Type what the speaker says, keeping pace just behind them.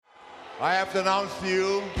I have to announce to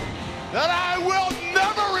you that I will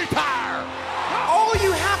never retire. All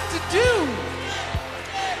you have to do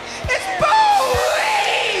is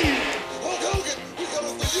believe! Hulk Hogan, we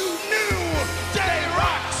coming for you. New Day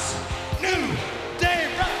Rocks. New Day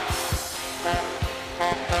Rocks.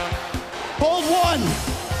 Hold 1,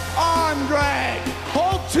 arm drag.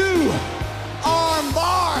 Hold 2, arm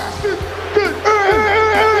bar.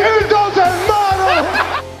 It doesn't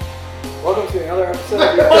matter. Welcome to another episode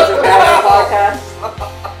of the Doesn't Matter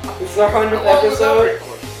Podcast. This is our 100th episode.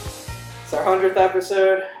 It's our 100th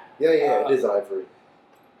episode. Yeah, it is Ivory.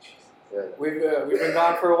 Yeah. We've been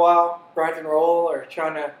gone for a while. Bryant and Roll are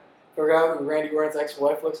trying to figure out who Randy Orton's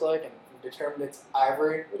ex-wife looks like, and we've determined it's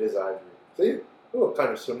Ivory. It is Ivory. See, they look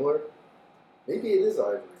kind of similar. Maybe it is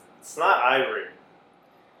Ivory. It's not Ivory.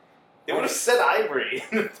 They would have said Ivory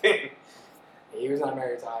in the thing. He was not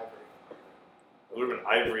married to Ivory. It would have been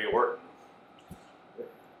Ivory Orton.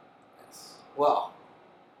 Yes. Well,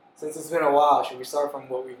 since it's been a while, should we start from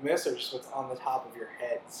what we've missed or just what's on the top of your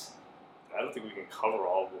heads? I don't think we can cover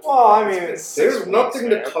all of it. Well, I It's mean, been 6 There's weeks, nothing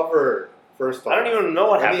man. to cover, first off. I don't even know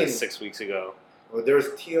what I happened mean- 6 weeks ago. Well, there's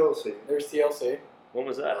TLC. There's TLC. When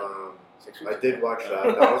was that? 6 weeks I did ago. watch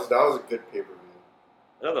that. That was a good pay-per-view.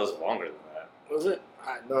 I thought that was longer than that. Was it?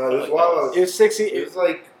 No, it was like while I that was... It was 60. It was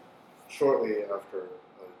like shortly after.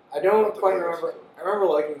 I don't after quite the remember. episode. I remember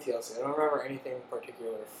liking TLC. I don't remember anything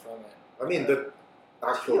particular from it. I mean, the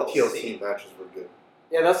actual TLC matches were good.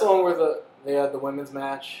 Yeah, that's the one where they had the women's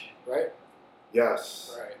match, right?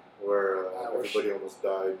 Yes. Right. Where where everybody almost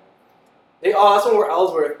died. That's the one where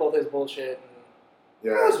Ellsworth pulled his bullshit.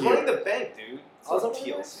 Yeah. That was he- Money in the Bank, dude. It's Oh, not is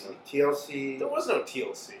that what it TLC. TLC. There was no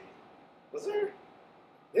TLC. Was there?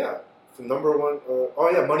 Yeah. From number one. Oh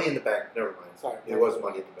yeah, Money in the Bank. Never mind. Sorry. It was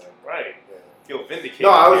Money in the Bank. Right. Yeah. Feel vindicated No,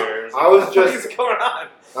 I was- here. I was What just- is going on?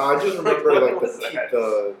 I just remember Like, like what was that?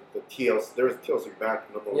 the TLC. There was TLC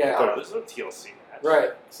back number one. Yeah. Oh, there's no TLC match. Right.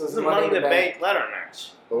 So This it's is a Money in the Bank ladder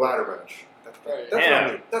match. The ladder match. That's Right. what Yeah.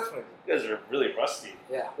 I mean. That's what I mean. You guys are really rusty.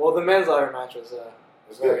 Yeah. Well, the men's ladder match was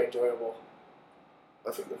It's very good. enjoyable.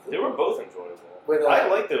 That's a good They were both enjoyable. With, I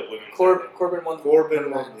like the women's. Corbin won. Corbin the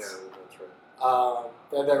won. Yeah, men's. that's right.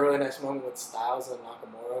 They had that really nice moment with Styles and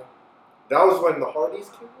Nakamura. That was when the Hardys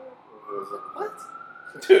came out? Or was it-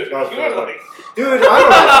 What? Dude, That was you are good. like. Dude, I don't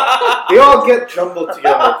know. They all get jumbled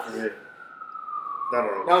together for me. No.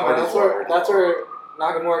 No, man, Hardys that's were where already- that's where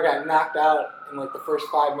Nakamura got knocked out in like the first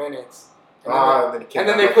 5 minutes. And And then he came and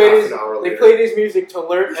then out they like played half his an hour they later. played his music to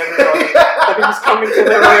alert everybody that he was coming to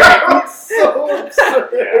the ring. So absurd.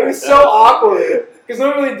 It was so awkward because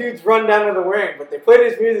normally dudes run down to the ring, but they played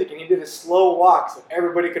his music and he did a slow walk so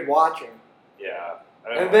everybody could watch him. Yeah.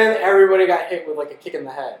 And then everybody got hit with like a kick in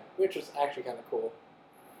the head, which was actually kind of cool.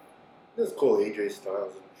 It was cool, AJ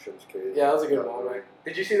Styles and Shinsuke. Yeah, that was a good moment.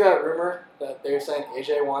 Did you see that rumor that they were saying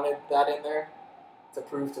AJ wanted that in there to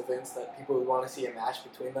prove to Vince that people would want to see a match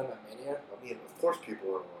between them at Mania? I mean, of course people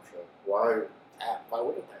want to watch that. Why? Why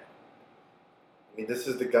wouldn't they? I mean, this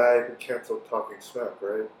is the guy who canceled Talking Smack,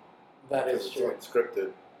 right? That Because is it's true.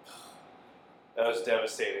 unscripted. That was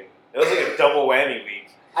devastating. It was like a double whammy week.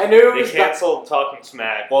 I knew it They was canceled Talking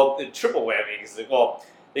Smack. Well, the triple whammy.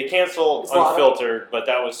 They canceled It's a lot of- Unfiltered, but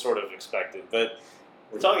that was sort of expected. But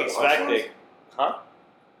Talking Watch Smack, those? huh?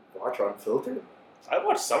 Watch Unfiltered? I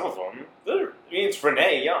watched some of them. It's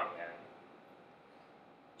Renee Young, man.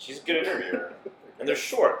 She's a good interviewer. And they're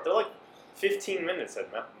short. They're like 15 minutes at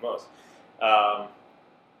most.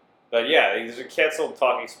 But yeah, they canceled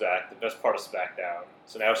Talking Smack, the best part of SmackDown.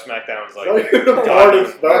 So now SmackDown is Not like... even a God, part of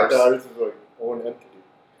even worse. SmackDown. This is like own entity.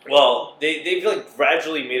 Well, they've like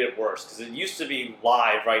gradually made it worse because it used to be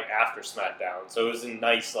live right after SmackDown, so it was a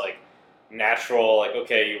nice like natural like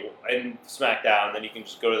okay you end SmackDown, then you can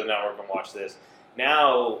just go to the network and watch this.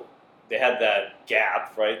 Now they had that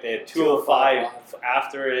gap, right? They had 205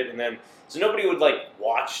 after it, and then so nobody would like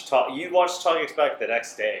watch talk. You'd watch Talking Smack the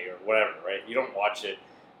next day or whatever, right? You don't watch it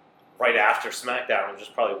right after SmackDown, which is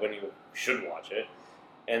probably when you should watch it,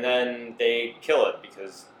 and then they kill it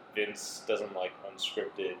because Vince doesn't like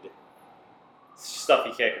unscripted stuff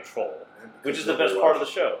he can't control, which is the best part of the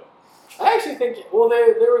show. I actually think, well,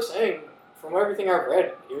 they were saying, from everything I've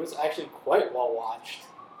read, it was actually quite well watched.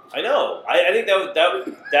 I know. I think that was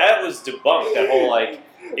debunked. That whole like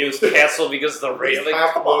it was canceled because of the rating. Like,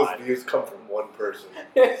 Half come of those on. views come from one person.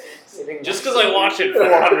 Just because I watch it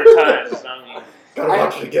 400 times, does not mean Gotta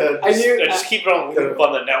watch it again. I knew- I just keep it on loop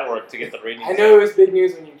on the network to get the ratings. I know it was big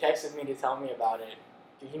news when you texted me to tell me about it.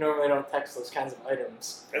 You normally don't text those kinds of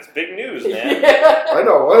items. That's big news, man. Yeah. I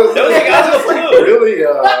know. What is That was like out of the like blue. really?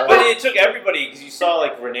 But it took everybody because you saw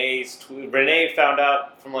like Renee's tweet. Renee found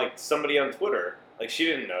out from like somebody on Twitter. Like she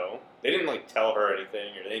didn't know. They didn't like tell her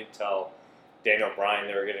anything, or they didn't tell Daniel Bryan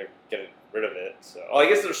they were gonna get rid of it. So, I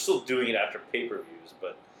guess they're still doing it after pay-per-views,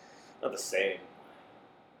 but not the same.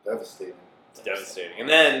 Devastating. It's devastating. And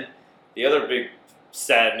then the other big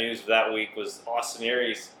sad news of that week was Austin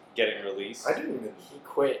Aries getting released. I didn't even He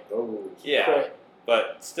quit. know. Yeah, Quit.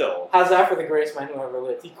 but still, How's that for the greatest man who ever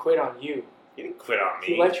lived? He quit on you. he didn't quit on me.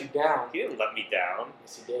 He let you down. He didn't let me down.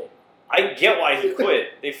 Yes, he did. I get why he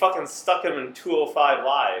quit. They fucking stuck him in 205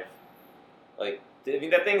 Live. Like, I mean,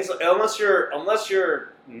 that thing's unless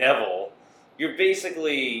you're Neville, you're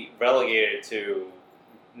basically relegated to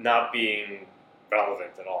not being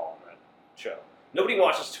relevant at all on that show. Nobody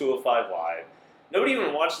watches 205 Live. Nobody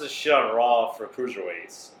even watches this shit on Raw for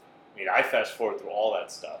cruiserweights. I mean, I fast forward through all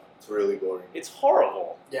that stuff. It's really boring. It's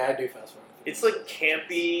horrible. Yeah, I do fast forward. It's like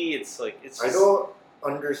campy. It's like it's. I Just, don't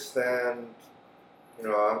understand. You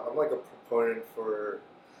know, I'm like a proponent for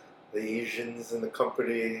the Asians in the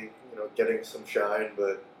company, you know, getting some shine,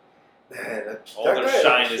 but man, All that their guy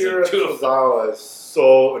shine is in Akira 205. Tozawa is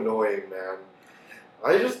so annoying, man.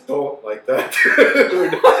 I just don't like that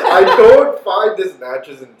dude. I don't find his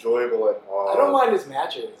matches enjoyable at all. I don't mind his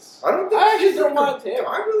matches. I don't think I actually he's don't a mind good- him.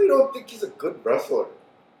 I really don't think he's a good wrestler.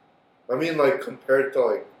 I mean, like compared to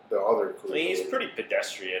like the other. I mean, he's pretty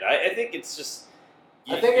pedestrian. I think it's just.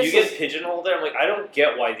 You, I think it's you get just- pigeonholed there. I'm like, I don't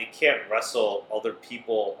get why they can't wrestle other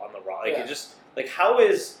people on the Raw. Like, Yeah. it just like how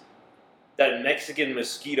is that Mexican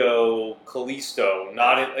mosquito Kalisto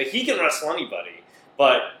not in, like he can wrestle anybody,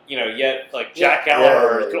 but you know yet like Jack Yeah.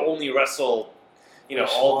 Gallagher Yeah. can only wrestle you know Or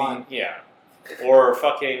all Swan. the or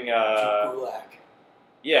fucking Gulak.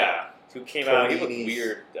 yeah who came out he looked Tony's-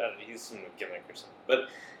 weird he's some gimmick or something but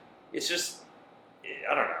it's just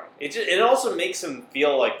I don't know it also makes them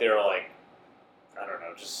feel like they're like I don't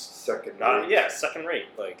know just second. not rate. yeah second rate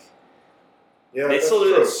like. Yeah, They that's still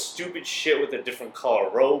do true. that stupid shit with the different color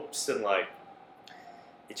ropes and like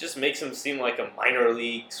it just makes them seem like a minor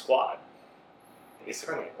league squad. It's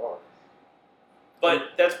kind of hard.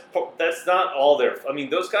 But that's not all their. I mean,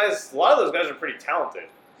 those guys. A lot of those guys are pretty talented.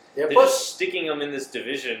 Yeah, They're plus, just sticking them in this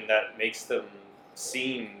division that makes them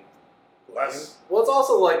seem less. well, it's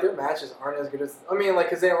also like their matches aren't as good as. I mean, like,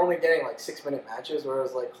 because they're only getting like 6-minute matches,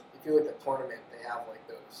 whereas like if you look at the tournament, they have like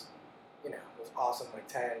those, you know, those awesome like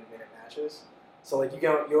 10-minute matches. So like you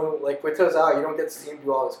don't like with Tozawa, you don't get to see him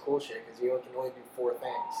do all this cool shit because you can only do 4 things.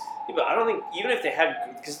 Yeah, but I don't think even if they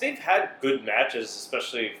had because they've had good matches,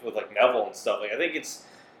 especially with like Neville and stuff. Like I think it's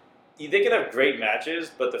they can have great matches,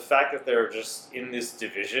 but the fact that they're just in this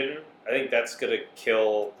division, I think that's gonna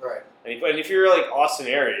kill. Right. And if you're like Austin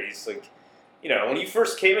Aries, like you know when he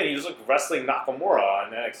first came in, he was like wrestling Nakamura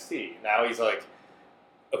on NXT. Now he's like,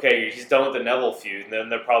 okay, he's done with the Neville feud, and then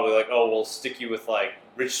they're probably like, oh, we'll stick you with like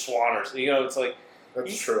Rich Swann or something. You know, it's like That's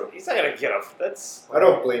he's, true. He's not gonna get up. That's I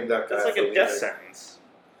don't blame that guy. that's like for a death leaving. sentence.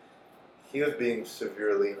 He was being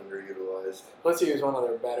severely underutilized. Plus, he was one of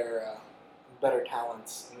their better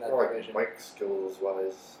talents in that Well, like division. mic skills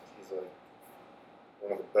wise, he's like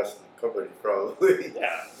one of the best in the company, probably.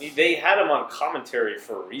 Yeah, I mean, they had him on commentary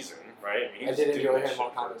for a reason, right? I mean, he I was did doing enjoy that him on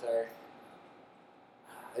shit. commentary.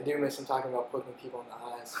 I do miss him talking about poking people in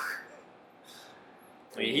the eyes.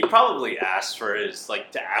 I mean, he probably asked for his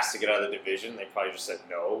like to ask to get out of the division. They probably just said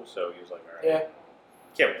no, so he was like, all right. Yeah.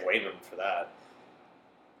 Can't blame him for that.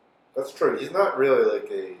 That's true. He's not really like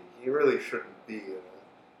a. He really shouldn't be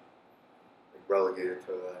like relegated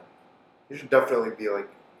to that. He should definitely be like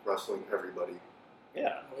wrestling everybody.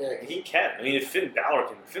 Yeah, Yeah, he can. I mean, if Finn Balor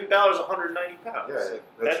can, Finn Balor's 190 pounds. Yeah, Like,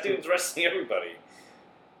 that's that dude's wrestling everybody.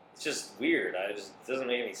 It's just weird. It just doesn't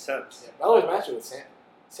make any sense. Yeah, Balor's matches with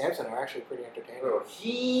Samson are actually pretty entertaining. Bro,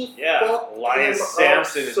 he Yeah, fucked Elias him up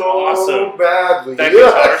Samson is so awesome. badly. That Yeah.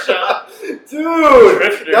 guitar shot? Dude,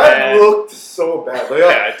 Drifter, that man. looked so bad. Like,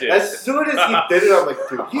 Yeah, it did. as soon as he did it, I'm like,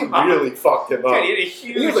 dude, he really fucked him up. Dude, he had a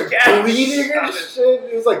He huge was like gash. bleeding and shit.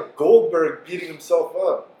 It was like Goldberg beating himself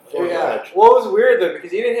up. Oh, yeah. Well, it was weird though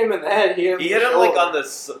because he didn't hit him in the head. He hit him, He in hit the him like shoulder. on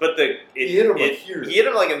the, but the He hit him, like, here. He hit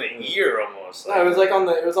him like in the ear almost. No, it was like on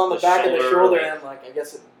the The back of the shoulder, shoulder like- and like I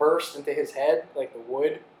guess it burst into his head like the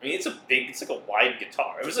wood. I mean, it's like a wide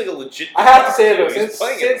guitar. It was like a legit. I have to guitar, say too. though, He was since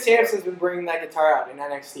playing it Sid before. Sampson's been bringing that guitar out in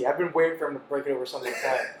NXT, I've been waiting for him to break it over someone's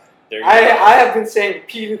head. There you I go. have been saying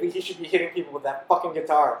repeatedly he should be hitting people with that fucking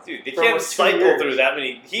guitar. Dude, they for can't almost 2 cycle years. through that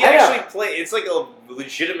many. He I know. actually play. It's like a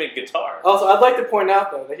legitimate guitar. Also, I'd like to point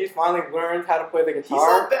out though that he's finally learned how to play the He's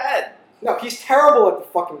guitar. not bad. No, he's terrible at the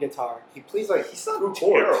fucking guitar. He plays like He's not 2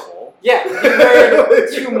 chords. terrible. Yeah, he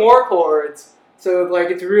learned 2 more chords. So like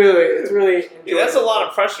it's really Dude, that's a enjoyable. lot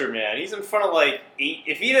of pressure, man. He's in front of like 8.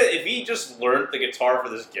 If he just learned the guitar for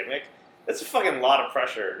this gimmick, that's a fucking lot of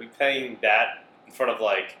pressure. We paying that in front of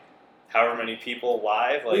like however many people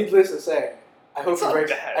live. Like, Needless to say, I hope It's he not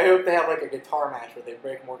breaks. bad. I hope they have like a guitar match where they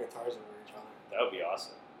break more guitars over each other. that would be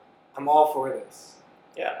awesome. I'm all for this.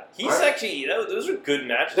 Yeah, he's I- actually. Those are good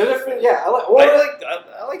matches. Those are for Finn. yeah.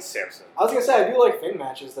 I like Samson. I was gonna say I do like Finn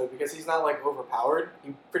matches though because he's not like overpowered.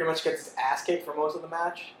 He pretty much gets his ass kicked for most of the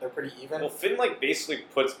match. They're pretty even. Well, Finn like basically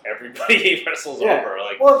puts everybody he wrestles Yeah. over.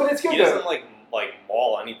 Like Well, but it's good he though. doesn't like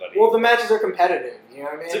maul anybody. Well, the matches are competitive. You know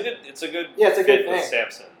what I mean? It's a good Yeah, it's a fit good with thing.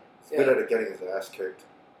 Samson. He's good at getting his ass kicked.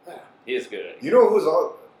 He is good at it. You know who's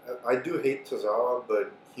all? I do hate Tozawa,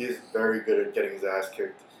 but he is very good at getting his ass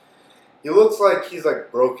kicked. He looks like he's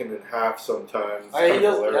like broken in half sometimes. It's Oh, yeah, he kinda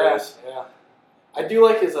does. hilarious. Yeah. I do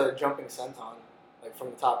like his jumping senton, like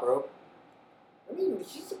from the top rope. I mean,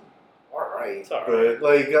 he's alright, It's all but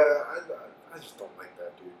like I just don't like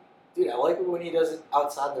that dude. Dude, I like it when he does it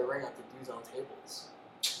outside the ring at the dudes on tables.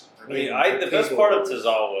 I mean, the best part of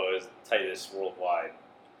Tozawa is Titus Worldwide.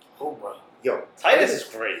 Oh, bro. Yo, Titus is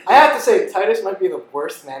great. I have to say, Titus might be the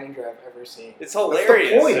worst manager I've ever seen. It's the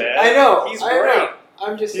hilarious, point. man. I know. He's I great. know.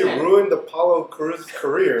 I'm just he saying. ruined Apollo Cruz's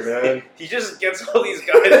career, man. He just gets all these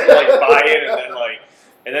guys to like buy in,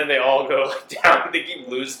 and then they all go like, down. They keep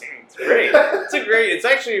losing. It's great. It's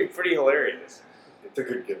actually pretty hilarious. It's a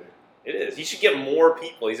good gimmick. It is. He should get more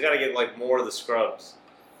people. He's got to get like more of the scrubs.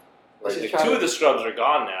 Let's Like, just try two to- of the scrubs are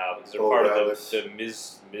gone now because they're Bo part Dallas. of the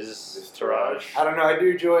Ms. Taraj. I don't know. I do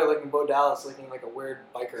enjoy looking Bo Dallas looking like a weird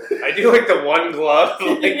biker. I do like the one glove.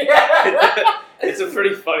 Like, Yeah. it's a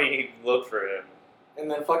pretty funny look for him. And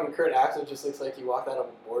then fucking Kurt Axel just looks like he walked out of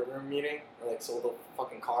a boardroom meeting or like sold a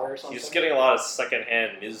fucking car or something. He's getting a lot of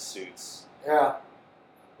secondhand Miz suits. Yeah.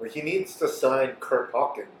 Well, he needs to sign Kurt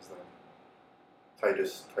Hawkins then.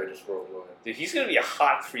 Titus Worldwide. Dude, he's going to be a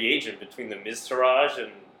hot free agent between the Miz Taraj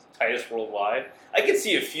and Titus Worldwide. I could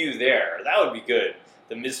see a few there. That would be good.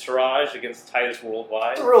 The Miz Taraj against Titus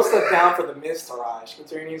Worldwide. It's a real step down for the Miz Taraj,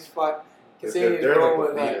 considering he's considering he's They're going like with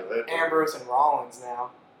the main event. Ambrose and Rollins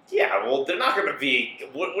now. Yeah, well, they're not going to be.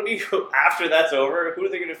 What do you after that's over? Who are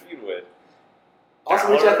they going to feud with?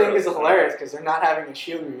 Also, which I think is Balor. hilarious because they're not having a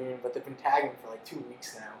Shield reunion, but they've been tagging for like 2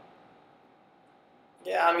 weeks now.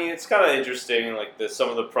 Yeah, I mean it's kind of interesting. Like some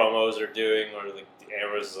of the promos are doing, or like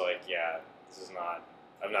Ambrose is like, yeah, this is not.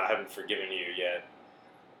 Haven't forgiven you yet.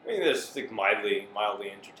 I mean, it's like mildly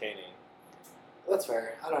entertaining. That's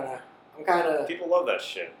fair. I don't know. I'm kind of. People love that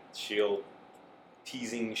shit. Shield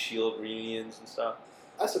teasing Shield reunions and stuff.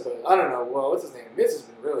 I suppose. I don't know. Well, what's his name? Miz has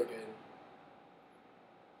been really good.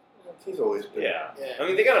 He's always been. Yeah. Yeah. I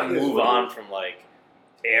mean, they gotta He is move really on good. from like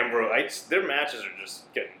Ambrose. Their matches are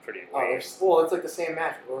just getting pretty Oh, lame. well, it's like the same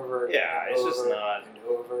match over. Yeah, and it's just over not- and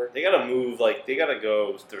over. They gotta move. Like they gotta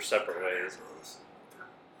go their separate ways.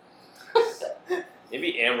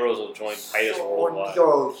 Maybe Ambrose will join Titus Worldwide.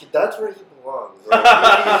 Yo, that's where he belongs. Like,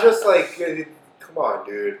 he's just like, come on,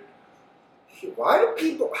 dude. Why do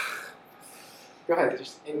people? Go ahead.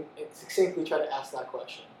 Just succinctly try to ask that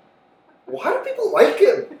question. Why do people like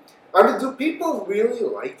him? I mean, do people really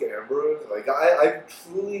like Ambrose? Like, I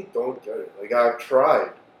truly don't get it. Like, I've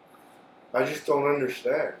tried. I just don't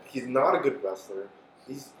understand. He's not a good wrestler.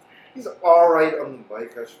 He's alright on the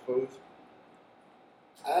mic, I suppose.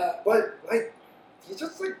 But, like, he's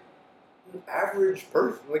just like an average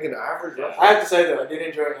person, like an average wrestler. I have to say though, I did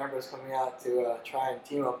enjoy Ambrose coming out to try and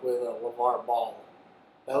team up with LeVar Ball.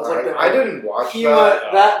 That was like I didn't watch he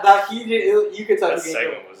that. that he did. You could tell That he enjoyed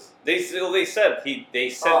segment was. They said they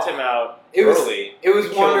sent him out It was- early. It was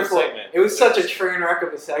to kill the wonderful. segment. It was such a train wreck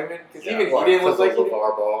of a segment because Yeah. even he What, didn't look like because he of did.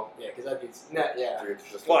 LeVar Ball? Yeah, because that dude's net. Yeah. Dude,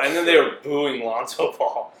 it's just Well, like and then they were booing Lonzo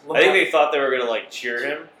Ball. I think they thought they were gonna like cheer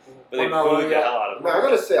him, but they Well, no, booed the yeah. hell out of Man, him. I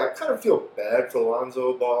gotta say, I kind of feel bad for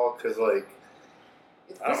Lonzo Ball because, like,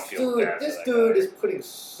 I don't feel bad for this that dude guy. is putting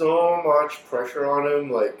so much pressure on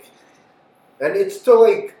him, like, and it's to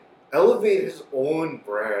like elevate his own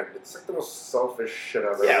brand. It's like the most selfish shit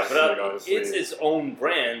I've Yeah, ever but seen. Honestly, it's its own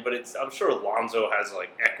brand. But I'm sure Lonzo has like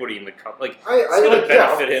equity in the company. Like I it's gonna like,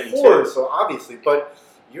 benefit yeah, him of too. course, so obviously, but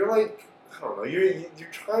you're like, I don't know, you're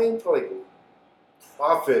trying to like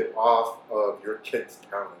profit off of your kid's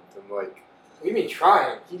talent and like. What do you mean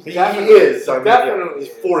trying? He definitely- is. I he mean, yeah, definitely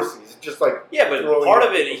he's is. forcing. He's just like Yeah, but throwing part up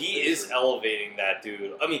of it, those he is pictures. elevating that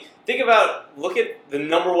dude. I mean, think about look at the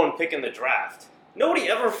number 1 pick in the draft. Nobody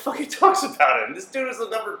ever fucking talks about him. This dude is the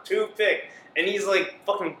number 2 pick, and he's like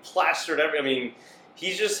fucking plastered every. I mean,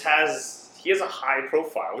 he has a high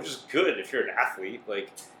profile, which is good if you're an athlete.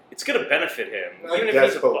 Like, it's gonna benefit him. I Even if guess,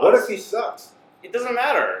 he's a but bust. what if he sucks? It doesn't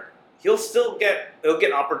matter. He'll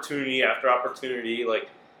get opportunity after opportunity. Like,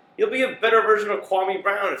 he'll be a better version of Kwame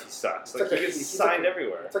Brown if he sucks. Like, It's like he a- gets he's signed like a-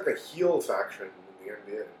 everywhere. It's like a heel faction in the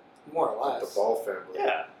NBA. More or The less. Ball family.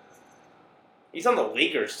 Yeah. He's on the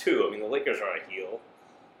Lakers too. I mean, the Lakers are a heel.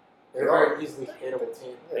 They're a very easily hateable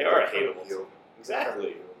team. They are a hateable team.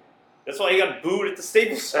 Exactly. That's why he got booed at the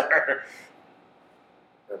Staples Center.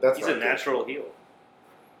 He's a natural heel.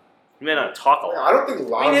 He may not talk a lot. I don't think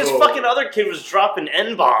Lonzo... I mean, his fucking other kid was dropping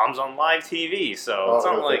N-bombs on live TV, so it's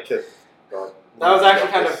not like... Kid. That was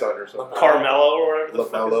actually kind of son or something. Carmelo or whatever the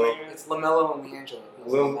fuck his LaMelo. name is. It's LaMelo and LiAngelo.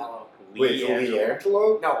 LaMelo. Wait,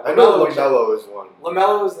 LiAngelo? No, I know LaMelo LaMelo is one.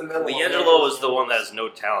 LaMelo is the middle one. LiAngelo is the one that has no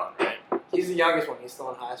talent, right? He's the youngest one. He's still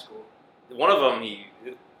in high school. One of them,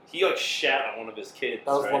 he like shat on one of his kids,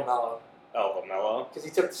 That was right? LaMelo. Oh, LaMelo? Because he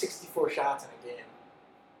took 64 shots in a game.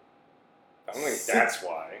 I don't think that's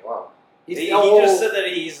why. Wow. He just said that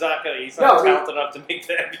he's not talented enough to make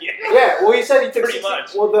the NBA. Yeah, well, he said he took Pretty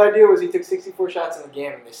much. Well, the idea was he took 64 shots in the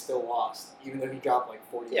game and they still lost, even though he dropped like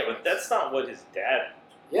 40. Yeah, points. but that's not what his dad.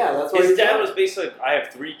 Yeah, that's what His dad was basically like, I have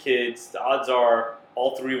 3 kids. The odds are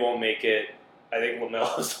all 3 won't make it. I think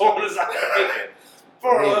LaMelo's the one who's not going to make it.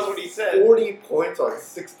 More or less what he said. 40 points on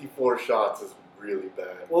 64 shots is really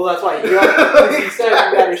bad. Well, that's why he said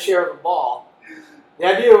he got his share of the ball. The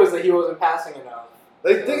idea was that he wasn't passing enough.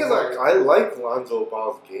 Like, the thing is, like, I like Lonzo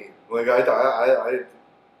Ball's game. Like, I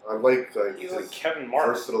like He's his like Kevin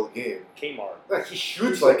Martin. versatile game. Kmart. Like, he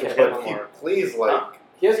shoots He's like like it, but Kevin he Martin. plays like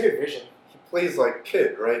He has good vision. he plays like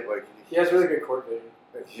kid, right? Like He has really good court vision.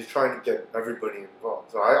 he's trying to get everybody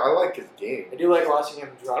involved. So I like his game. I do like watching him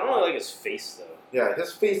I drop. don't really like his face, though. Yeah,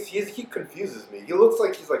 his face, he confuses me. He looks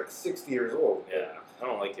like he's like 60 years old. Yeah, I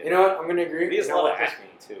don't like it. You know what? I'm gonna agree. He has a You know lot of what? acne,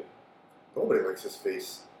 too. Nobody likes his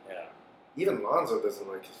face. Yeah. Even Lonzo doesn't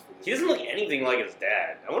like his face. He doesn't look anything like his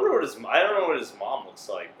dad. I don't know what his mom looks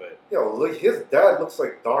like, but Yo, look, his dad looks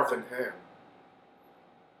like Darvin Ham.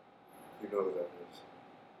 You know who that is?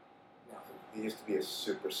 No. He used to be a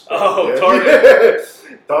superstar. Oh, Darvin.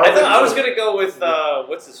 I thought I was gonna go with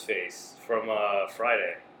what's his face from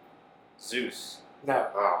Friday, Zeus. No.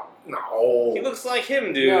 Oh, no. He looks like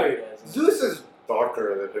him, dude. No, he doesn't. Zeus is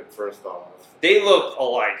darker than him, first off. They look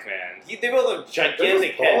alike, man. They both look They're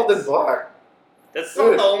gigantic just bald and heads. black. That's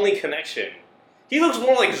not the only connection. He looks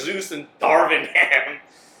more like Zeus than Darvin Ham.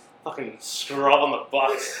 Fucking scrub on the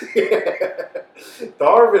Bucks.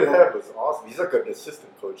 Darvin Ham was awesome. He's like an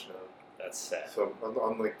assistant coach now. That's sad. So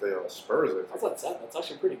unlike the Spurs, I That's think. not sad. That's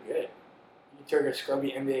actually pretty good. You took a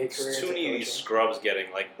scrubby NBA career. There's too into many of these coaching. scrubs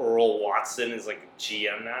getting like Earl Watson is like a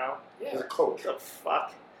GM now. He's Yeah. a coach. What the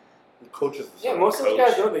fuck? He coaches the Yeah, Suns. most of those Coach.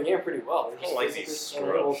 guys know the game pretty well. They're I just don't like physically these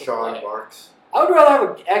unable to Sean play. Marks. I would rather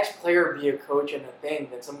have an ex-player be a coach in a thing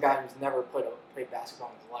than some guy who's never played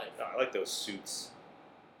basketball in his life. No, I like those suits.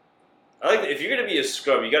 I like if you're gonna be a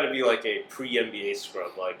scrub, you got to be like a pre-NBA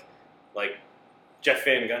scrub, like Jeff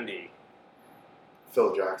Van Gundy.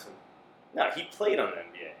 Phil Jackson. No, he played on the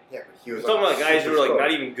NBA. Yeah, but he We're was talking like about guys who are like super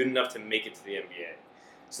not even good enough to make it to the NBA.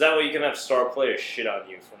 So that way you can have star players shit on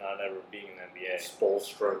you for not ever being in the NBA.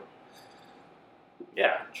 Spolstra,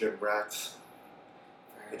 Yeah. Jim Rats.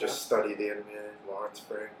 They just studied the NBA. Lawrence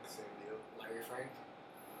Frank, same deal. Larry Frank.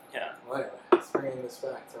 Yeah. Well, anyway, let's bring this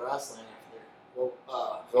back to wrestling after. Well,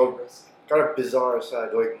 So- Got a bizarre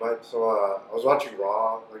side. Like I was watching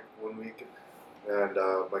Raw like one week, and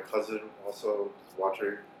my cousin also was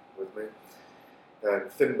watching with me, and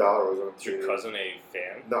Finn Balor was on Is your TV. cousin a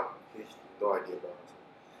fan? No, he had no idea about it.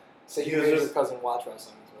 so you he was made your just- cousin watch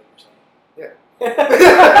wrestling, is what you're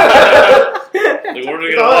saying. Like, what are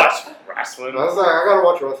we gonna watch? Wrestling. I was like, I gotta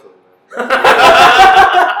watch wrestling.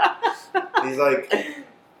 Man. He's like,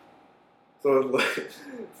 so like,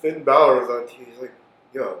 Finn Balor was on TV. He's like,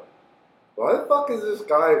 yo, why the fuck is this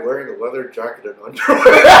guy wearing a leather jacket and underwear?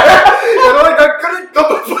 And I'm like, I couldn't come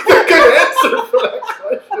up with a good answer for that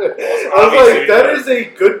question. I was like, that is a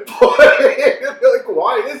good point. Like,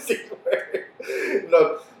 why is he wearing?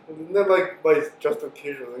 No. And then, like, my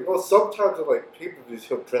justification was like, well, sometimes at, like, pay-per-views,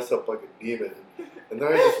 he'll dress up like a demon. And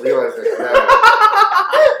then I just realized, like, man, I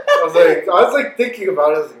was like thinking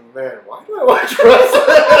about it, I was like, man, why do I watch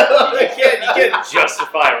wrestling? you can't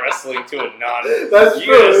justify wrestling to a non. That's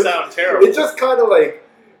You're true. gonna sound terrible. It just kind of, like,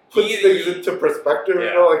 puts He- things into perspective, yeah.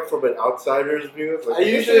 you know, like, from an outsider's view. It's like, I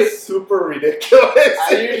this usually- is super ridiculous.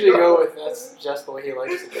 I usually go with that's just the way he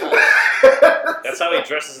likes to dress. That's how he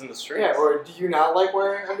dresses in the streets. Yeah, or do you not like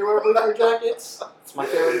wearing underwear with your jackets? It's my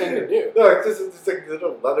favorite thing to do. No, it's like a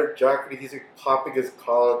little leather jacket. He's like popping his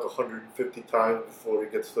collar like 150 times before he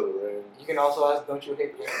gets to the ring. You can also ask, don't you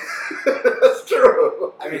hate pants? That's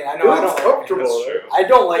true. I mean, I know I It don't looks like comfortable. pants. That's true. I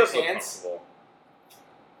don't like Does look pants. comfortable.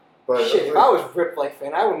 But Shit, if I was ripped like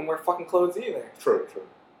Finn, I wouldn't wear fucking clothes either. true.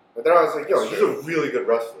 But then I was like, yo, That's he's true. a really good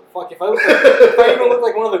wrestler. Fuck, if I even looked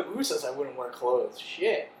like one of the Usos, I wouldn't wear clothes.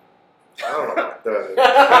 Shit. I don't know about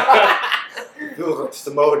that. You look like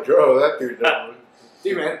Samoa Joe, that dude.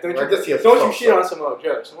 Dude, man, I guess he has don't you some shit on stuff. Samoa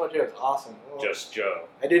Joe. Samoa Joe is awesome. Just Joe.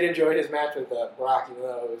 I did enjoy his match with Brock, even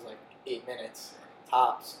though it was like 8 minutes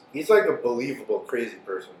tops. He's like a believable crazy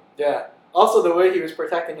person. Yeah. Also, the way he was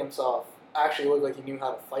protecting himself actually looked like he knew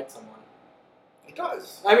how to fight someone. He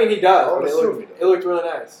does. I mean, he does, I would but assume he does. it looked really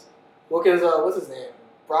nice. Well, because, what's his name?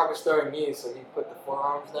 Brock was throwing knees, so he put the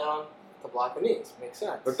forearms down to block the knees. Makes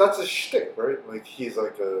sense. But that's a shtick, right? Like he's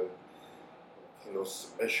like he knows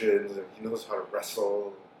submissions and he knows how to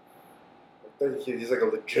wrestle. He's like a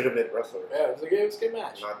legitimate wrestler, Yeah, it was a good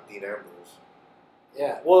match. not Dean Ambrose.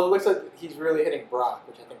 Yeah. Well, it looks like he's really hitting Brock,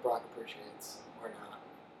 which I think Brock appreciates, or not.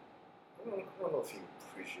 I don't know if he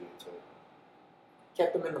appreciates it.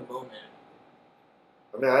 Kept him in the moment.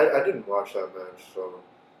 I mean, I didn't watch that match, so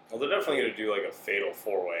Well, they're definitely going to do like a fatal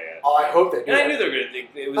 4-way. Oh, I hope they do. And I knew they were going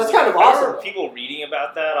to. It was That's like, kind of I awesome, remember though. people reading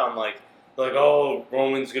about that on like, oh,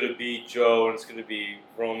 Roman's going to beat Joe and it's going to be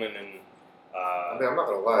Roman and. I mean, I'm not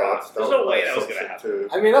gonna lie. Brock. There's no way that was gonna happen. Too.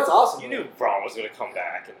 I mean, that's awesome. You knew Braun was going to come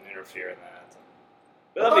back and interfere in that.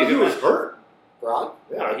 But I that'd be thought a he good was match. hurt. Braun?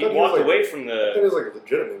 Yeah, No, I he thought walked was like, away from I thought he the. was like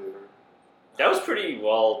legitimately hurt. That was pretty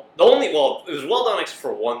well. It was well done except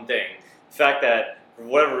for one thing: the fact that for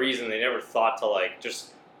whatever reason they never thought to like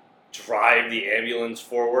just drive the ambulance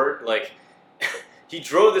forward. Like he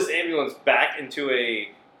drove this ambulance back into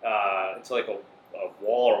into like a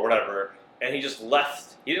wall or whatever, and he just left.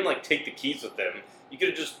 He didn't like take the keys with him. You could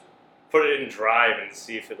have just put it in drive and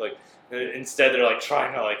see if it like. Instead, they're like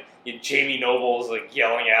trying to like Jamie Noble's like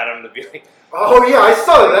yelling at him to be like Oh yeah, I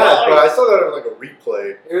saw that, but I saw that in like a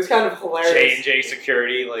replay. It was kind of hilarious. J&J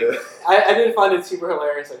security like. I did find it super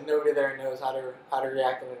hilarious. Like nobody there knows how to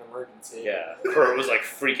react in an emergency. Yeah, Kurt was like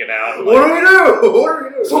freaking out. What do we do? What do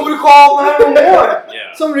we do? Somebody call 911.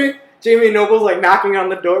 Yeah. Somebody. Jamie Noble's like knocking on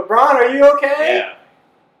the door. Braun, are you okay? Yeah.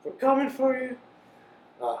 We're coming for you.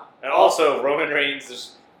 Uh, And also, Roman Reigns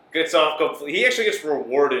just gets off completely. He actually gets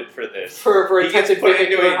rewarded for this. for He gets attempted put into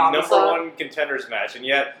vehicular a homicide. number 1 contenders match, and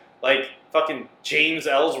yet, like, fucking James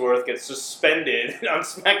Ellsworth gets suspended on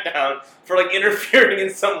SmackDown for, like, interfering in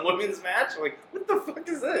some women's match. Like, what the fuck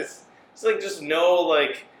is this? It's like just no,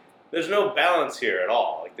 like, there's no balance here at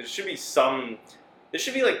all. Like, there should be some,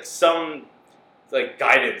 like,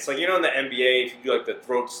 guidance. Like, you know, in the NBA, if you do, like, the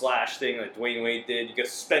throat slash thing like Dwayne Wade did, you get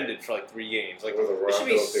suspended for, like, 3 games. Like, With a there should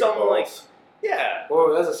be Rondo big some, like, balls. yeah.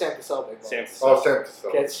 Whoa, that's a Sam Cassell big ball. Sam Oh, Sam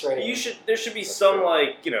Cassell. Get straight. There should be That's some, true.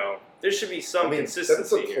 like, you know, there should be some I mean,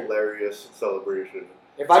 consistency that's a here. hilarious celebration.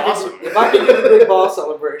 If I It's could, awesome. if I could do the big ball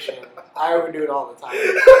celebration, I would do it all the time.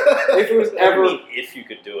 If it was What do you ever, mean if you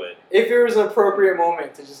could do it. if there was an appropriate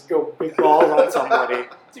moment to just go big balls on somebody,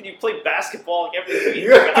 Dude, you play basketball like every week. You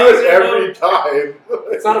gotta How do is it there no- every time.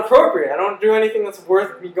 it's not appropriate. I don't do anything that's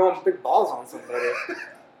worth me going big balls on somebody.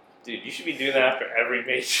 Dude, you should be doing that after every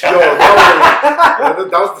match. Yo,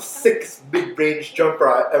 that was the 6th big range jumper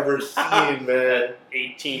I ever seen, man.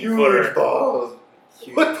 18 Huge footer. balls.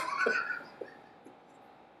 Huge. What?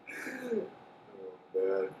 Oh,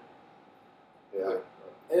 man. Yeah.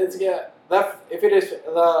 It's if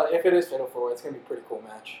it is Fatal 4, it's gonna be a pretty cool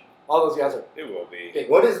match. All those guys are It will be. big.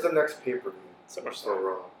 What is the next pay-per-view for SummerSlam.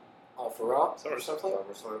 Raw? For Raw? SummerSlam. Something?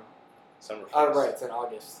 SummerSlam? SummerSlam. Right, it's in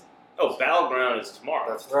August. Oh, Battleground is tomorrow.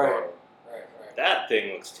 That's Right. tomorrow. Right. That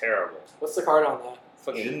thing looks terrible. What's the card on that?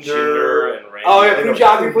 Fucking Jinder. Jinder and Randy. Oh, yeah, In a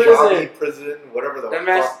Punjabi prison. prison, whatever the That fuck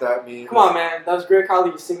match- that means. Come on, man. That was Great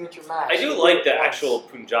Khali's signature match. I do like the actual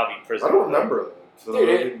Punjabi prison. I don't remember that. So, Dude,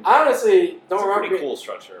 I mean, I honestly don't It's a remember. pretty cool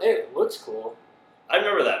structure. It looks cool. I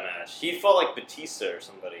remember that match. He fought like Batista or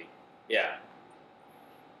somebody. Yeah.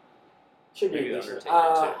 Should be Maybe the decent.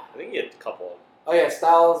 Undertaker too. I think he had a couple. Oh yeah,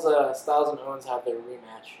 Styles and Owens have their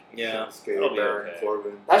rematch. Yeah. Shinsuke, That'll be Baron okay.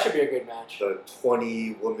 Corbin. That should be a good match. The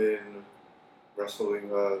 20-woman wrestling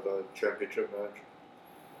the championship match.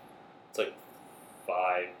 It's like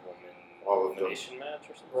 5-woman All of them. elimination match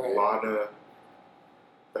or something. Right. Lana,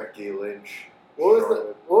 Becky Lynch. What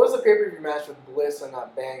Charlotte. was the pay-per-view match with Bliss and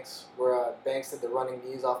Banks, where Banks did the running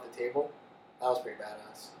knees off the table? That was pretty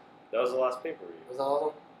badass. That was the last pay-per-view. Was that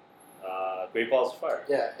awesome? Great Balls of Fire.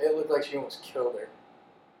 Yeah, it looked like she almost killed her.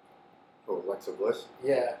 Oh, Alexa Bliss?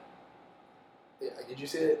 Yeah. Did you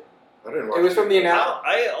see it? I didn't watch It was from the announcement.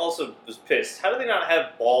 I also was pissed. How do they not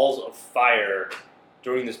have Balls of Fire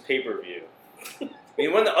during this pay-per-view? I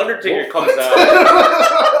mean, when the Undertaker comes out,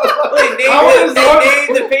 well, they How is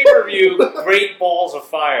named the pay-per-view Great Balls of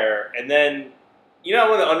Fire, and then You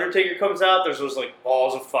know when the Undertaker comes out, there's those like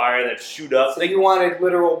balls of fire that shoot up. So you wanted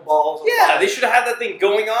literal balls. Of Yeah, fire. they should have had that thing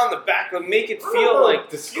going on in the back, like make it I don't feel know, like you're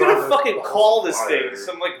describe gonna it as fucking balls call of this fire. thing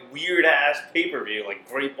some like weird ass pay per view, like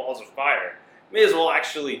Great Balls of Fire. May as well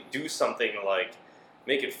actually do something to like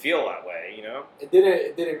make it feel that way, you know? It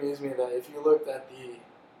did amuse me that if you looked at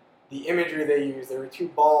the imagery they used, there were two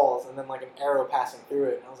balls and then like an arrow passing through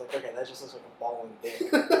it, and I was like, okay, that just looks like a ball and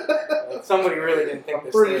dick. Like somebody really didn't think I'm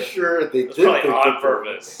this pretty through. sure they It was did probably think on it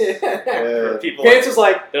purpose. Yeah. For people Vince was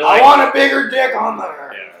like, they're I like- want a bigger dick on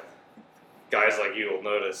there. yeah. Guys like you will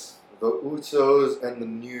notice. The Usos and the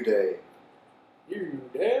New Day. You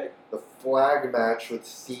dick. The flag match with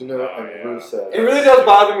Cena Oh, and yeah. Rusev. It really does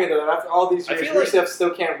bother me though. After all these I years, feel like- Rusev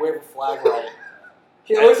still can't wave a flag right.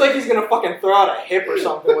 He looks like he's gonna fucking throw out a hip or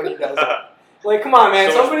something when he does it. Like, come on,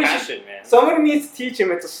 man. So much Somebody should. passion, man. Somebody needs to teach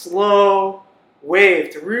him it's a slow wave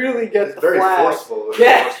to really get It's the very flag. forceful.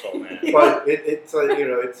 Yeah. Forceful, man. But it's like,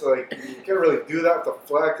 it's like, you can't really do that with the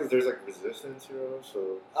flag because there's like resistance,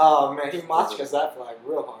 so. Oh man, he Machkas that flag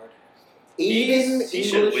real hard. Aiden he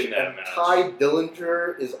should English win that and match. Ty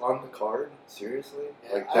Dillinger is on the card? Seriously?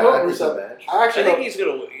 Yeah, Like, I hope that is a Rusev- match? I I actually think hope- he's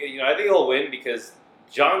gonna, I think he'll win because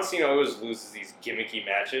John Cena always loses these gimmicky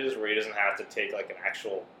matches where he doesn't have to take like an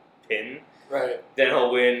actual pin. right. Then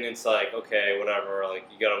he'll win. It's like okay, whatever. Like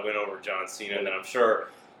you gotta win over John Cena, and then I'm sure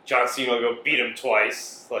John Cena will go beat him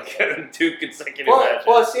twice, like in 2 consecutive matches.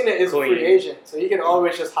 Plus, Cena is a Clean. free agent, so he can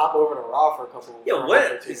always just hop over to Raw for a couple. Yeah, for a what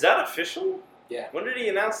month or two. is that official? Yeah. When did he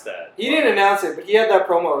announce that? He didn't announce it, but he had that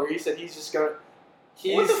promo where he said he's just gonna.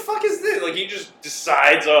 What the fuck is this? Like he just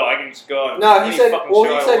decides, oh, I can just go on. No, he any said. fucking Well,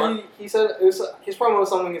 show he I said want. he said it was his promo was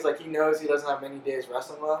something. He's like he knows he doesn't have many days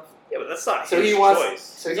wrestling left. Yeah, but that's not So his he wants- choice.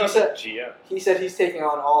 so He's he not said- the GM. He said he's taking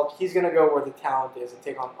on all. He's gonna go where the talent is and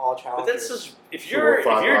take on all But challengers. that's just if you're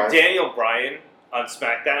 205 Live. Daniel Bryan on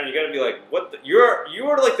SmackDown, you got to be like, what? You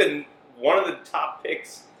were like the one of the top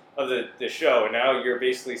picks of the show, and now you're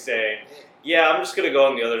basically saying, yeah, I'm just gonna go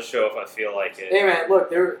on the other show if I feel like it. Hey man, look,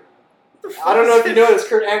 there. What the fuck I don't know is if you this? noticed,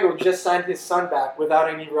 Kurt Angle just signed his son back without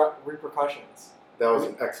any repercussions. That was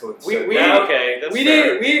an excellent We- set. we- Yeah, okay, that's we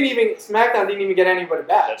fair. didn't even SmackDown didn't even get anybody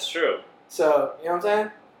back. That's true. So you know what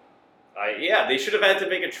I'm saying? Yeah, they should have had to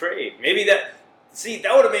make a trade. Maybe that. See,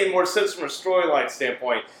 that would have made more sense from a storyline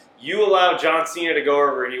standpoint. You allow John Cena to go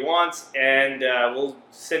wherever he wants, and we'll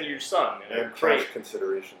send your son in a And crash trade.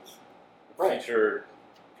 considerations. Right. Future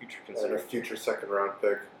And a consideration. future second round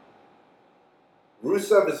pick.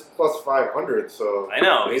 Rusev is plus 500, so. I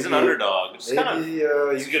know he's an maybe- underdog. It's kind of Maybe he's a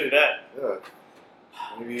you good should, bet. yeah.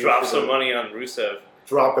 Maybe you Drop should, some money on Rusev.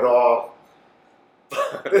 Drop it all.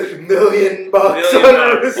 $1 million bucks $1 million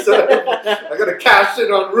on bucks. Rusev. I gotta cash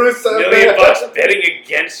in on Rusev. $1 million betting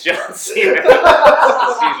against John Cena.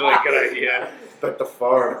 That's usually a good idea. Bet the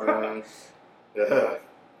farm, man. Yeah.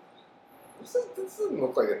 This doesn't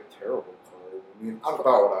look like a terrible card. I mean, it's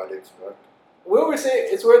about what I'd expect. We always say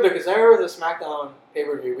it's weird though because I remember the SmackDown pay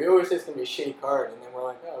per view. We always say it's gonna be a shitty card, and then we're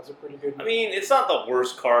like, oh, it's a pretty good. I mean, it's not the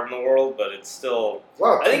worst card in the world, but it's still.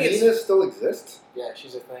 Wow, I think Tamina still exists? Yeah,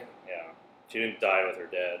 she's a thing. Yeah, she didn't die with her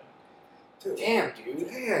dad. Dude. Damn, dude.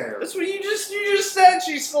 Damn. That's what you just said.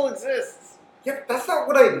 She still exists. Yeah, but that's not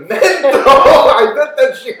what I meant, though. I meant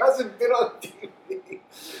that she hasn't been on TV.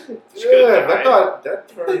 She could've Yeah, died. that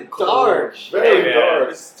turned Dark. Very Hey, man,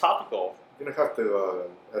 dark. it's topical. I'm gonna have to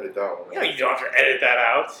edit that one. You know, you don't have to edit that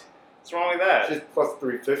out. What's wrong with that? She's plus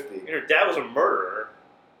 350. Her dad was a murderer.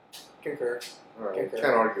 Concur. Alright, Okay.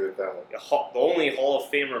 can't argue with that. The only Hall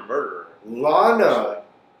of Famer murderer. Lana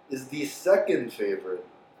is the second favorite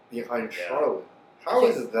behind Yeah. Charlotte. How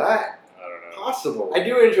is that I don't know. possible? I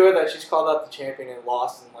do enjoy that she's called out the champion and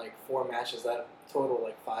lost in like 4 matches that total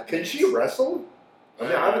like 5 Can minutes. she wrestle? I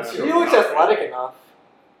mean, I haven't She seen her. looks athletic enough.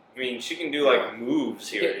 I mean, she can do like moves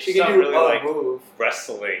She here. can, she She's can not do really a like move.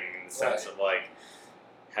 wrestling in the sense Right. of like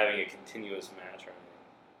having a continuous match or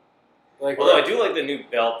anything. Like, Although I do like the new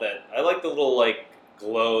belt that I like the little like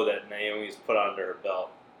glow that Naomi's put onto her belt.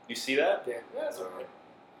 You see that? Yeah, that's alright.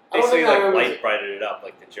 I don't Basically, think like Naomi's- light brightened it up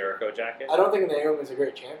like the Jericho jacket. I don't think Naomi's a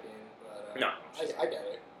great champion, but No, I get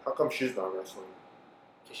it How come she's not wrestling?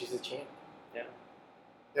 because she's a champ.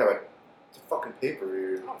 Yeah, like, it's a fucking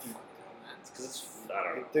pay-per-view. I don't fucking know, man. it's because it's I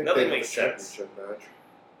don't know. think Nothing they makes have a sense. championship match.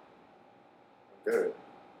 Good.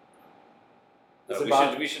 It's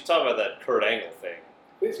about- We should talk about that Kurt Angle thing.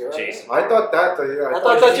 Please, you're right. Jason. I thought that. I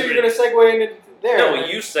thought you were gonna segue into there. No,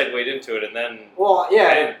 you segued into it and then Well, I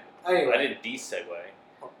yeah. didn't. Anyway. I didn't de-segue.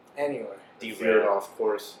 Anyway. Veered Derail. off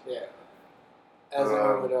course. Yeah. As it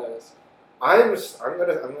normally does. I'm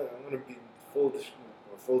gonna be full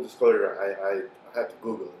disclosure. I had to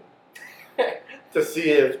Google it. to see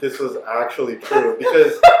if this was actually true.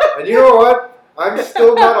 Because, and you know what? I'm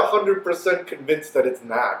still not 100% convinced that it's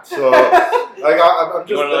not. So, like, I'm just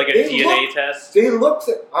You want like a they DNA look- test? They look.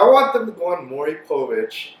 I want them to go on Maury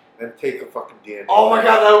Povich and take a fucking DNA. Oh my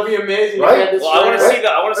god, that would be amazing. Right? If they had this Well, I want to Right? see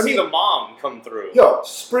the I see mean- the mom come through. Yo,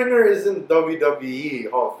 Springer is in WWE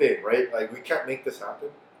Hall of Fame, right? Like, we can't make this happen.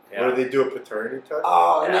 Yeah. Where they do a paternity test.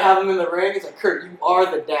 Oh, and they Yeah. have him in the ring. It's like, Kurt, you are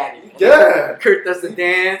the daddy. And Yeah. Kurt does the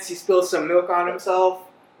dance. He spills some milk on himself.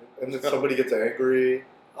 And then somebody gets angry.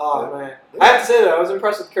 Oh Yeah. man, Yeah. I have to say though, I was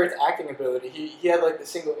impressed with Kurt's acting ability. He had like the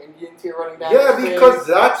single Indian tear running down. Yeah, his face. because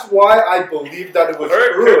that's why I believe that it was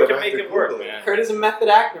Kurt true. can and I make had to it work, Google man. Kurt is a method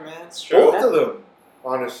actor, man. It's Both true. of them,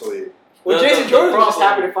 honestly. Well, The- Jason the Jordan was just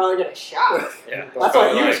problem- happy to finally get a shot. Yeah. That's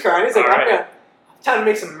why he was crying. He's like, all I'm right. gonna time to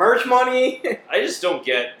make some merch money. I just don't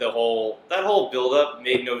get that whole build up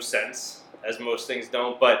made no sense, as most things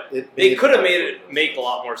don't. But It they made could have made absolutely it no make sense. a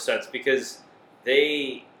lot more sense because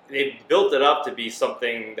they built it up to be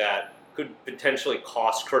something that could potentially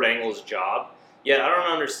cost Kurt Angle's job. Yet I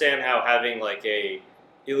don't understand how having like a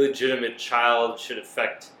illegitimate child should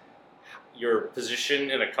affect your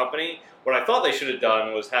position in a company. What I thought they should have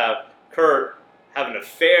done was have Kurt have an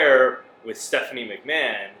affair with Stephanie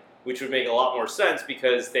McMahon, which would make a lot more sense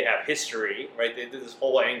because they have history, right? They did this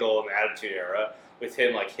whole angle in the Attitude Era with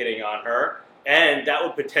him like hitting on her, and that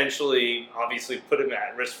would potentially, obviously, put him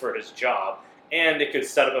at risk for his job. And it could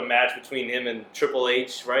set up a match between him and Triple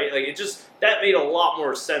H, right? Like that made a lot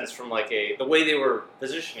more sense from like the way they were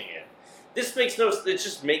positioning it. This makes it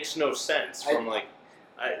just makes no sense from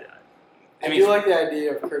I do like the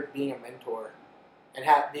idea of Kurt being a mentor and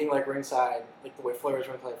being like ringside, like the way Flair was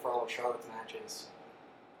ringside for all of Charlotte's matches.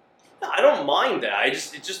 No, I don't mind that. It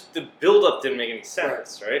just the build up didn't make any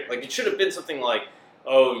sense, right? Like it should have been something like,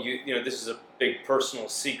 oh, you know, this is a big personal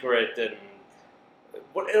secret and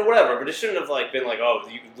whatever. But it shouldn't have like been like, oh,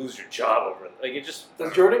 you could lose your job over it. Like it just.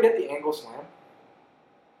 Does Jordan get the angle slam?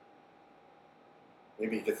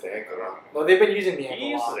 Maybe he gets the ankle wrong. No, they've been using the angle.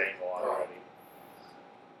 He a uses lot. ankle already.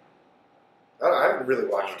 I haven't really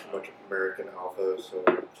watched too much American Alpha, so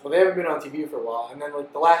Well, they haven't been on TV for a while, and then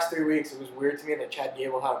like the last 3 weeks, it was weird to me that Chad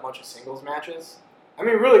Gable had a bunch of singles matches. I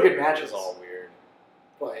mean, really good Which matches. is all weird.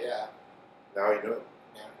 But yeah, now you know.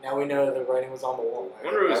 now we know the writing was on the wall. I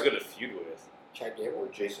wonder who he's going to feud with. Chad Gable. Or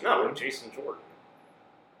Jason. No, Jordan. Jason Jordan.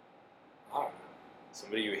 I don't know.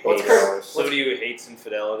 Somebody who What's hates. Kurt- Somebody who hates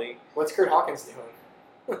infidelity. What's Kurt Hawkins doing?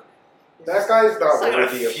 That guy's not He's not gonna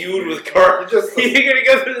worthy of feud with Kurt. He just. You're gonna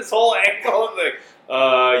go through this whole angle and like,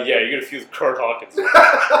 yeah, you're gonna feud with Kurt Hawkins.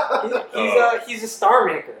 He's a star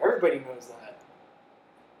maker. Everybody knows that.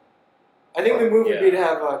 I think the move would be Yeah. to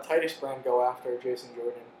have Titus Brand go after Jason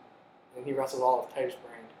Jordan, and he wrestles all of Titus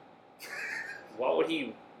Brand. Why would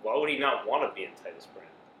he not want to be in Titus Brand?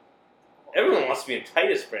 Everyone wants to be in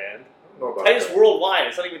Titus Brand. I don't know about Titus that. Worldwide.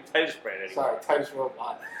 It's not even Titus Brand anymore. Sorry, Titus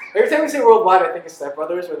Worldwide. Every time we say Worldwide, I think of Step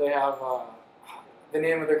Brothers, where they have the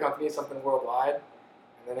name of their company is something worldwide, and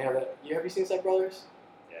then they have that. Have you seen Step Brothers?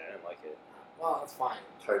 Yeah, I didn't like it. Well, that's fine.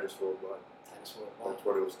 Titus Worldwide. Titus Worldwide. That's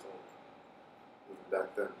what it was called. Even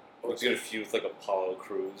back then. He's gonna feud with like Apollo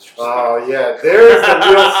Crews. Oh yeah, there's the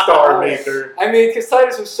real star maker. I mean, because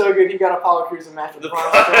Titus was so good, he got Apollo Crews a match with Braun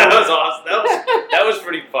that was Strowman. awesome. That was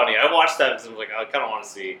pretty funny. I watched that because I was like, I kind of want to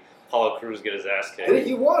see Apollo Crews get his ass kicked. And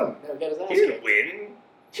he won. Never got his ass He didn't kicked. win.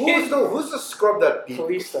 Who's the scrub that beat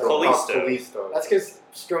Kalisto. Oh, Kalisto. Kalisto. That's because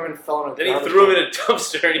Strowman fell in a Then he garbage threw him can. in a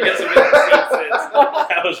dumpster and he hasn't been seen since.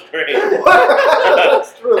 That was great.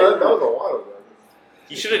 That's true. That was a while ago.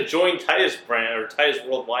 He should have joined Titus Brand or Titus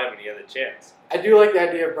Worldwide when he had the chance. I do like the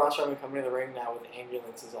idea of Braun Strowman coming in the ring now with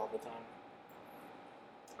ambulances all the time.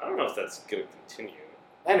 I don't know if that's going to continue.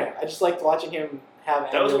 I know. I just liked watching him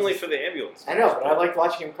have That was ambulances. only for the ambulance. I know, but I liked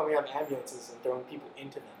watching him coming out in ambulances and throwing people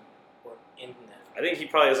into them or in them. I think he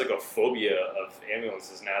probably has like a phobia of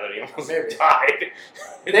ambulances now that he almost Maybe. died.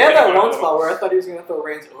 They had that one spot where I thought he was going to throw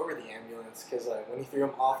Reigns over the ambulance because when he threw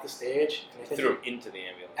him off the stage, and I He think threw him into the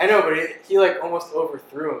ambulance. I know, but he like almost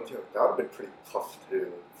overthrew him. Dude, that would have been pretty tough to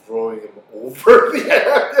do. Throwing him over the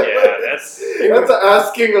Yeah, that's. That's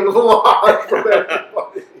asking a lot from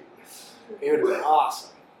everybody. It would have been awesome.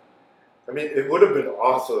 I mean, it would have been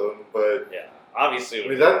awesome, but Yeah, obviously. It I would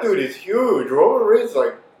mean, be that dude is huge. Roman Reigns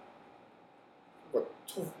like what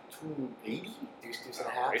 280? Deuce and a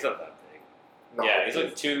half. He's not that big. No, Yeah, he's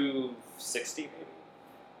like 260 maybe.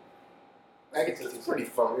 I could see It's Deuce. pretty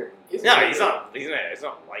fucking. No, he's not. He's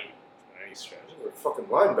not light by any stretch. He's a fucking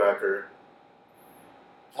linebacker.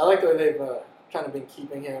 I like the way they've kind of been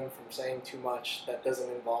keeping him from saying too much that doesn't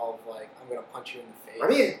involve like I'm gonna punch you in the face. I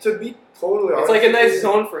mean, to be totally it's honest, like a nice with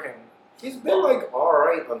zone for him. He's been like all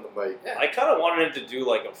right on the mic. Yeah. I kind of wanted him to do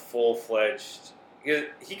like a full-fledged.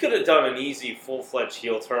 He could have done an easy full-fledged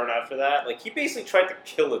heel turn after that. Like he basically tried to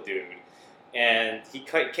kill a dude, and he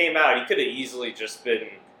came out. He could have easily just been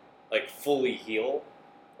like fully heel,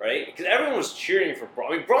 right? Because everyone was cheering for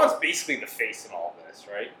Braun. I mean, Braun's basically the face in all this,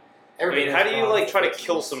 right? I mean, how do you like try to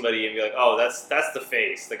kill somebody and be like, oh, that's the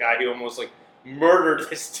face, the guy who almost like murdered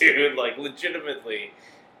this dude, like legitimately?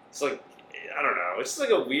 It's like, I don't know. It's just like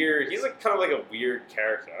a weird. He's like kind of like a weird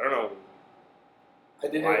character. I don't know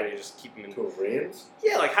why they just keep him in. To Reigns?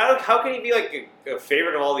 Yeah, like how can he be like a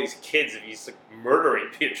favorite of all these kids if he's like murdering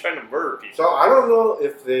people, trying to murder people? So I don't know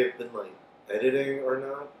if they've been like editing or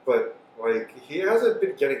not, but like he hasn't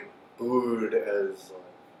been getting booed as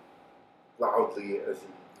loudly as he.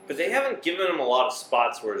 But they haven't given him a lot of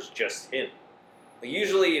spots where it's just him. Like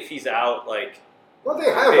usually, if he's out, like Well, they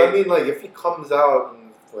have. I mean, like if he comes out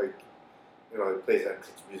and like, you know, he plays entrance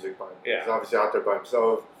music by him. Yeah. He's obviously out there by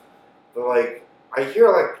himself. But like, I hear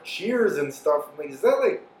like cheers and stuff. I'm like, is that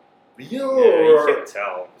like real you or can't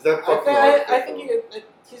tell. is that fucking? I think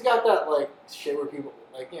he's got that like shit where people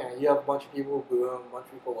like you have a bunch of people who boo him, a bunch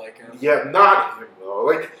of people like him. Yeah, not him though.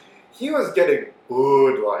 Like he was getting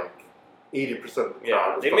booed like 80% of the crowd.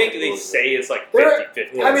 Yeah, was they fucking booing say it's like They're- 50-50.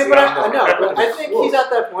 Yeah, I mean, see, but I'm I know, not- but I think Whoa. he's at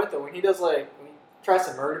that point though when he does like when he tries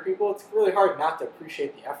to murder people, it's really hard not to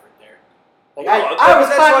appreciate the effort there. Like No, I was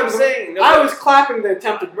that's what clapping. I'm saying. No, I but was clapping the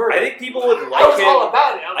attempted murder. I think people would I like was all him.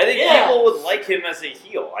 about it. I, was I think like, yeah. people would like him as a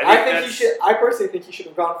heel. I think that's, he should. I personally think he should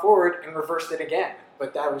have gone forward and reversed it again.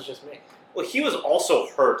 But that was just me. Well, he was also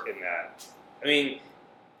hurt in that. I mean,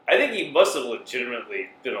 I think he must have legitimately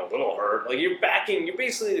been a little hurt. Like you're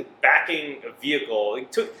basically backing a vehicle.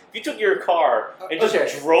 If you took your car and just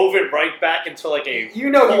Okay. drove it right back into like a. You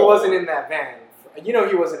know he hole. wasn't in that van. You know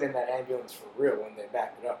he wasn't in that ambulance for real when they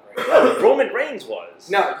backed it up, right? No, Roman Reigns was.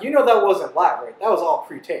 No, you know that wasn't live, right? That was all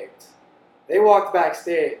pre-taped. They walked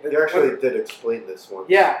backstage. They actually did explain this one.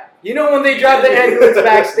 Yeah, you know when they drive the ambulance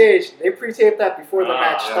backstage, they pre-tape that before the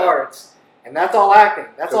match yeah. starts, and that's all acting.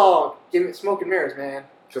 That's all smoke and mirrors, man.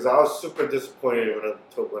 Because I was super disappointed when you.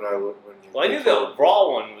 Well, I knew the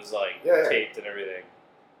Raw one was like Yeah. taped and everything.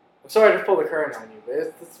 I'm sorry to pull the curtain on you, but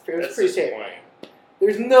it was That's pre-taped. disappointing.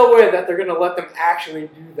 There's no way that they're gonna let them actually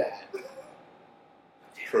do that.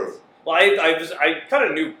 True. Well, I kind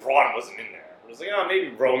of knew Braun wasn't in there. I was like, oh, maybe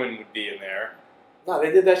Roman would be in there. No,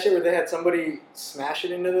 they did that shit where they had somebody smash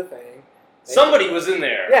it into the thing. Somebody was in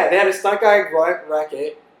there. Yeah, they had a stunt guy wreck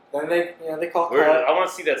it. Then they call Where, cut. I want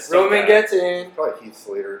to see that stuff. Roman gets in. Probably Heath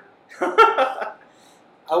Slater. I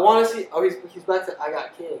want to see. Oh, he's back to I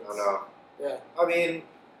Got Kids. I know. Yeah. I mean,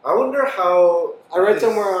 I wonder how. I read his-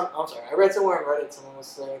 somewhere on. I'm sorry. I read somewhere on Reddit. Someone was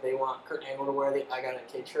saying they want Kurt Angle to wear the I Got a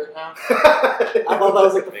Kid shirt now. I thought that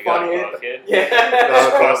was like the They got a funniest. kid. Yeah.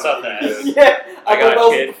 No, Cross out that. Yeah. I got thought that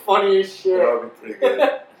was Kid. the funniest shit. That would be pretty good.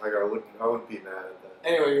 Like I wouldn't be mad at that.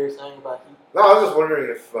 Anyway, you were saying about Heath. No, I was just wondering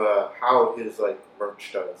if how his like merch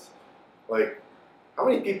does. Like, how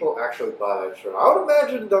many people actually buy that shirt? I would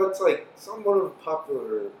imagine though it's like somewhat of a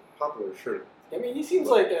popular shirt. I mean, he seems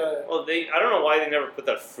like a. Well, I don't know why they never put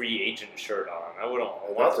that free agent shirt on. I would have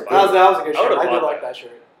That's wanted a to good- buy That was a good I would've shirt. I did bought like that. that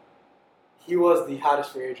shirt. He was the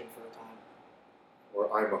hottest free agent for the time.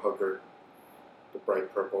 Or I'm a hugger. The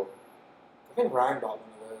bright purple. I think Ryan bought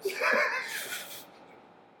one of those,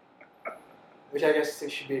 which I guess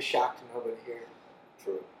should be a shock to nobody here.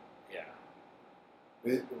 True. Yeah.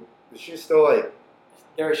 Is she still like?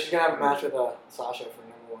 She's gonna have a match with Sasha for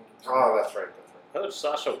 #1 contender. Oh, that's right. I thought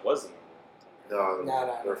Sasha wasn't. No,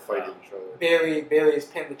 No. they're fighting each other. Bailey's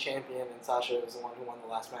pinned the champion, and Sasha was the one who won the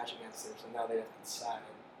last match against her. So now they have to decide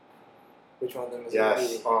which one of them is Yes.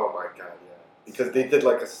 gonna be. Oh my god, yeah. Because they did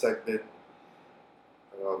like a segment,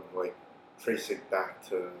 like tracing back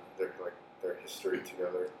to their history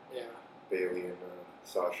together. Yeah, Bailey and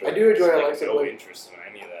Sasha. I do enjoy Like, Alexa no Bliss. interest in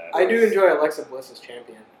any of that. I do enjoy Alexa Bliss as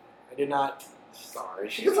champion. I did not. Sorry,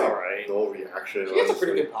 she She's gets like alright. no reaction. She gets a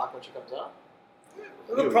pretty honestly. good pop when she comes out.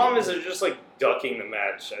 The problem is they're just like ducking the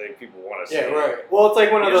match. I think people want to see. Yeah, right. Well, it's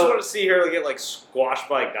like one You of just those. want to see her get like squashed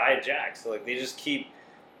by Nia Jax. So, like they just keep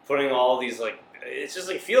putting all these like. It's just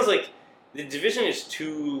like feels like the division is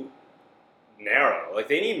too narrow. Like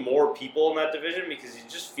they need more people in that division because you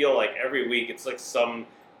just feel like every week it's like some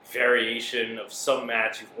variation of some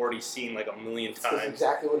match you've already seen like a million That's times.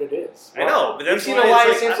 exactly what it is. I know, but We've that's seen why it's Elias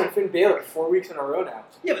like, I Sampson, don't- Finn Balor 4 weeks in a row now.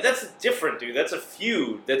 Yeah, but that's different, dude. That's a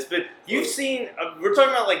feud. That's been you've seen. We're talking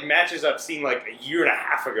about like matches I've seen like a year and a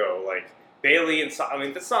half ago, like Bailey and I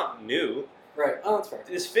mean that's not new. Right. Oh, that's fair.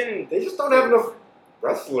 This Finn. They just don't have enough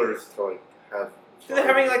wrestlers to like have They're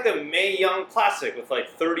having like the Mae Young Classic with like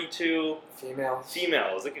 32 Females.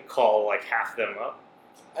 females. They could call like half them up.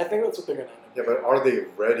 I think that's what they're gonna end up Yeah, doing. but are they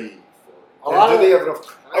ready for it? A And lot do of- they have enough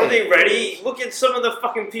time? Are they for ready? it? Look at some of the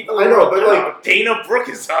fucking people. I know, who but, are like- up. Dana Brooke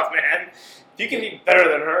is up, man. If you can be better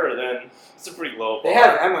than her, then it's a pretty low bar. They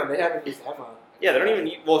have Emma. They haven't used Emma. Yeah, they don't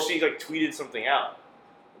even. Well, she like tweeted something out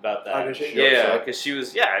about that. Oh, did she? Yeah, upset? because she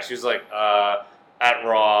was like at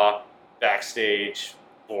Raw backstage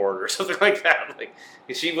board or something like that. Like,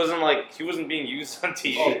 'cause she wasn't being used on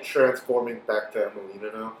TV. Oh, transforming back to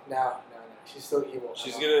Emelina now? No. She's still evil.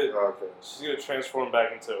 She's Emma. gonna Oh, okay. transform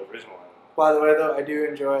back into original Emma. By the way, though, I do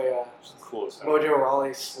enjoy She's the coolest. Mojo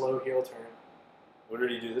Rawley's slow heel turn. What did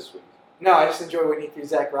he do this week? No, I just enjoy when he threw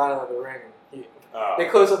Zack Ryder out of the ring. And they Oh,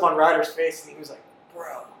 close up on Ryder's face, and he was like,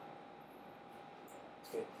 "Bro."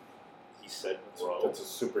 he said, That's, "Bro." that's a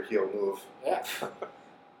super heel move. Yeah.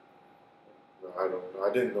 No, I don't know.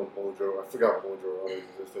 I didn't know Mojo. I forgot Mojo always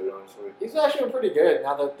existed, honestly. He's actually pretty good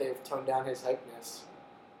now that they've toned down his hypeness.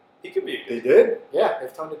 He could be a They good. did? Yeah,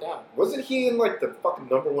 they've toned it down. Wasn't he in like the fucking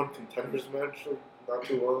 #1 contenders match like, not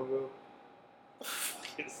too long ago?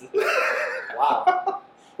 Wow.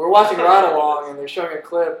 We're watching Ride Along, and they're showing a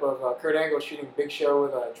clip of Kurt Angle shooting Big Show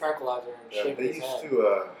with a tranquilizer and Yeah, shaking they his used head.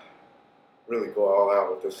 to really go all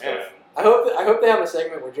out with this Man, stuff. I hope they have a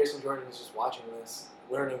segment where Jason Jordan is just watching this,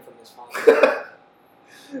 learning from this father.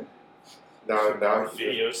 now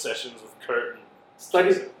video sessions with Kurt. And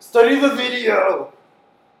Study the video.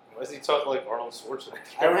 why does he talk like Arnold Schwarzenegger?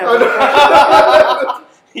 I don't have.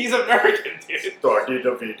 He's American, dude. started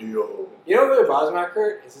the video. You know what really bothers me about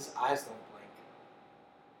Kurt is his eyes don't blink.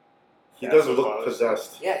 He That's does what look bothers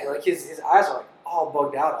possessed. Yeah, like his eyes are like all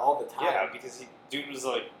bugged out all the time. Yeah, because dude was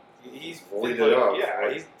like, he's Voided like, out yeah, for,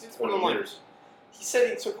 like, he's dude's 20 been on, like, years. he said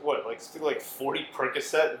he took what, like something like 40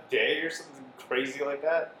 Percocet a day or something crazy like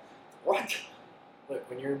that. What? Look,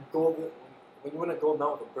 when you win a gold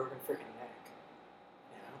medal with a broken freaking neck,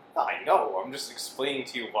 you know. I know. I'm just explaining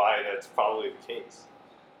to you why that's probably the case.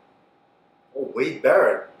 Oh, Wade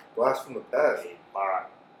Barrett. Blast from the past. All right.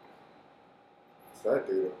 What's that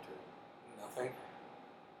dude up to? Nothing.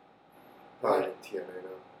 Not in TNA now.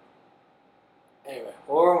 Anyway,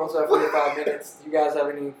 we're almost at 45 minutes. Do you guys have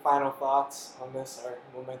any final thoughts on this, our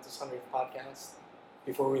momentous 100th podcast,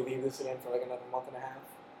 before we leave this again for like another month and a half?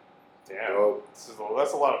 Damn. No.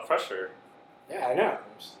 That's a lot of pressure. Yeah, I know.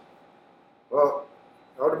 Well,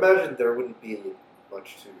 I would imagine there wouldn't be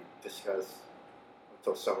much to discuss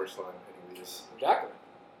until SummerSlam, anyways. Exactly.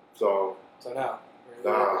 So, So no.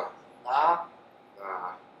 Nah. Nah.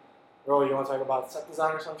 nah. Bro, you want to talk about set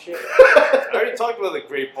design or some shit? I already talked about the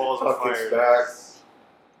Great Balls of Talking Fire. Stack.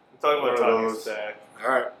 I'm talking about One of Talking those. Stack. All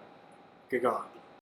right. Good going.